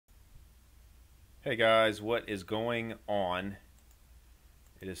Hey guys, what is going on?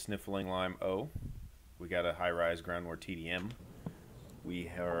 It is Sniffling Lime O. We got a high-rise ground war TDM. We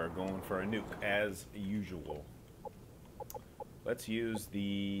are going for a nuke as usual. Let's use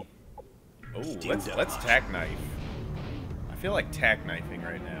the let's tack knife. I feel like tack knifing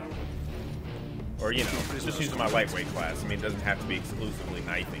right now. Or you know, just using my lightweight class. I mean, it doesn't have to be exclusively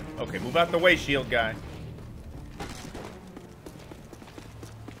knifing. Okay, move out the way, shield guy.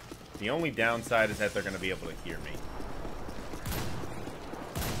 The only downside is that they're going to be able to hear me.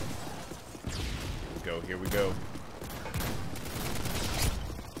 Here we go.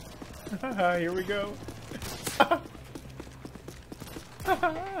 Here we go.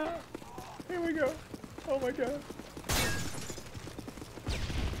 Here we go. Oh my god.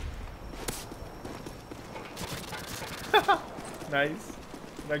 Nice.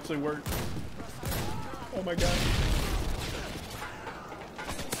 It actually worked. Oh my god.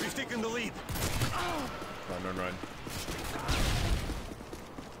 We've taken the lead. Run, run, run.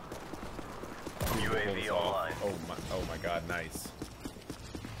 UAV online. Oh my god, nice.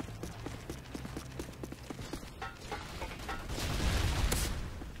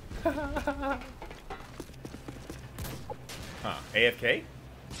 Huh, AFK?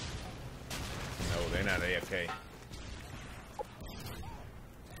 No, they're not AFK.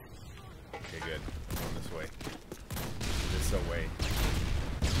 Okay, good. Going this way. This way.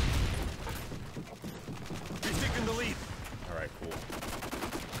 We've taken the lead. Alright, cool.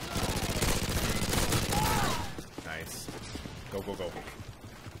 Nice. Go, go, go.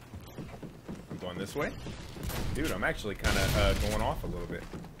 I'm going this way? Dude, I'm actually kind of going off a little bit.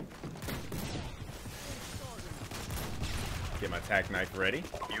 Get my tack knife ready.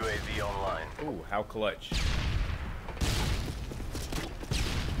 UAV online. Ooh, how clutch.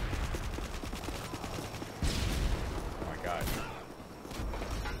 Oh my god.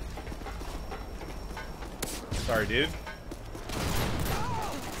 Sorry, dude.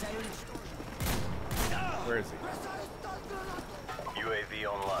 Where is he? UAV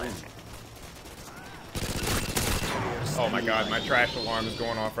online. Oh my god, my trash alarm is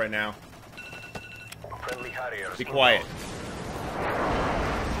going off right now. Friendly Harriers. Be quiet.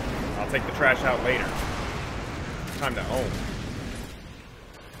 I'll take the trash out later. It's time to own.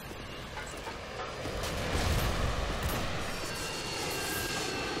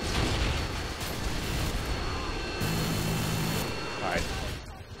 Hide.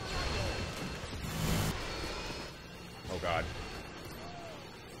 Oh god.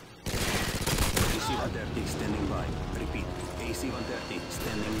 AC-130 standing by. Repeat. AC-130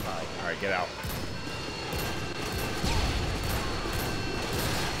 standing by. Alright, get out.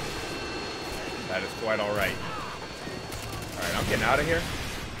 That is quite alright. Alright, I'm getting out of here.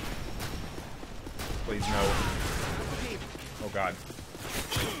 Please no. Oh god.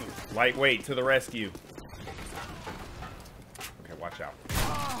 Lightweight to the rescue. Okay, watch out.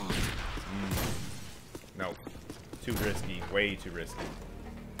 No. Too risky. Way too risky.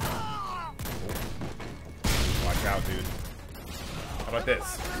 Oh. Watch out, dude. How about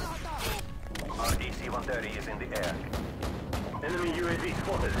this? Our DC-130 is in the air. Enemy UAV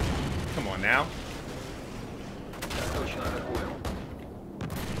spotted. Come on now.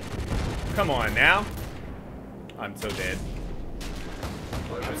 Come on now. I'm so dead.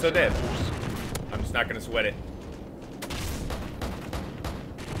 I'm so dead. I'm just not gonna sweat it.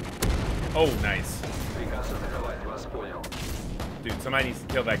 Oh, nice. Dude, somebody needs to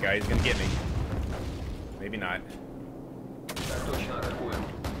kill that guy. He's gonna get me. Maybe not.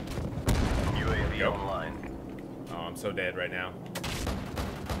 UAV Go. online. Oh, I'm so dead right now.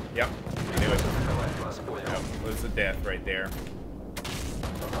 Yep, I knew it. Yep, was a death right there.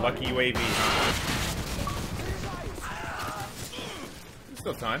 Lucky UAV, huh? There's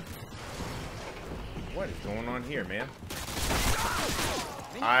still time. What is going on here, man?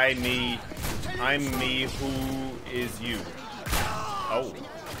 I'm me, who is you? Oh.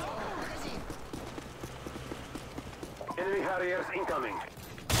 Enemy Harriers incoming.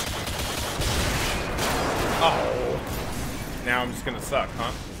 Oh. Now I'm just gonna suck,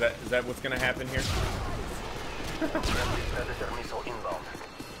 huh? Is that what's gonna happen here? Predator missile inbound.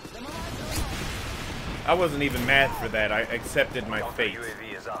 I wasn't even mad for that. I accepted my fate.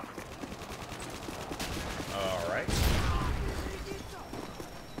 UAV is up. Alright.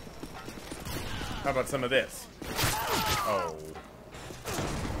 How about some of this? Oh.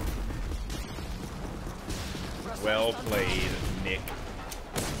 Well played, Nick.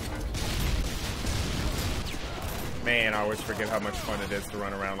 Man, I always forget how much fun it is to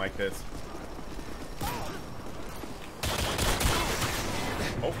run around like this.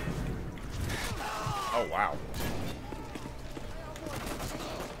 Oh. Oh, wow.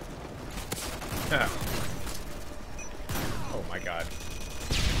 Oh my god.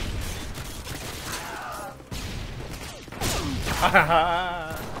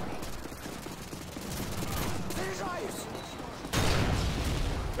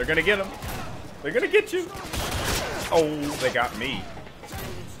 They're gonna get him. They're gonna get you. Oh, they got me.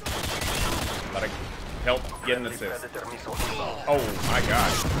 Gotta help get an assist. Oh my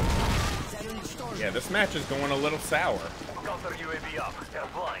god. Yeah, this match is going a little sour. Counter UAV up. They're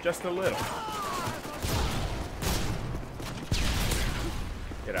blind. Just a little.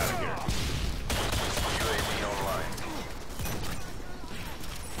 Get out of here. UAV online.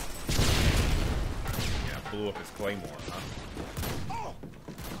 Yeah, blew up his claymore, huh?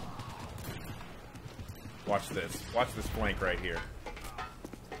 Watch this. Watch this flank right here.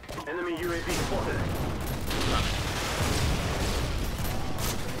 Enemy UAV spotted.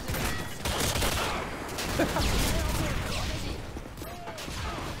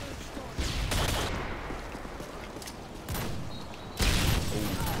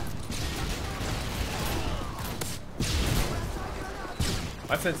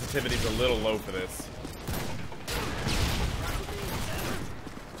 My sensitivity's a little low for this.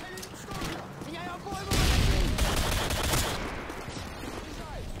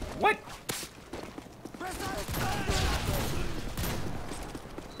 What?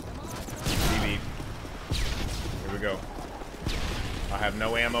 BB. Here we go. I have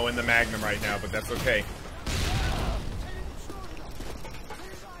no ammo in the Magnum right now, but that's okay.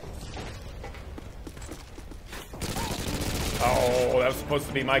 Oh, that was supposed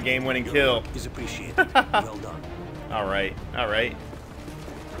to be my game-winning kill. Is appreciated. Well done. All right, all right.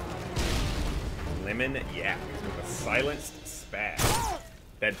 Lemon yak with a silenced spaz.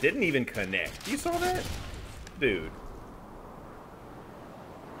 That didn't even connect. You saw that? Dude.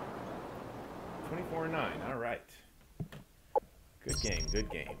 24-9, all right. Good game,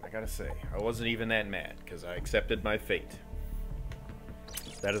 good game. I gotta say, I wasn't even that mad because I accepted my fate.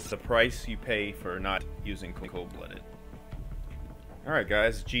 That is the price you pay for not using cold-blooded. Alright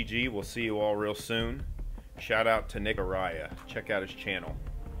guys, GG. We'll see you all real soon. Shout out to Nick Araya. Check out his channel.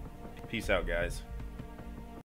 Peace out, guys.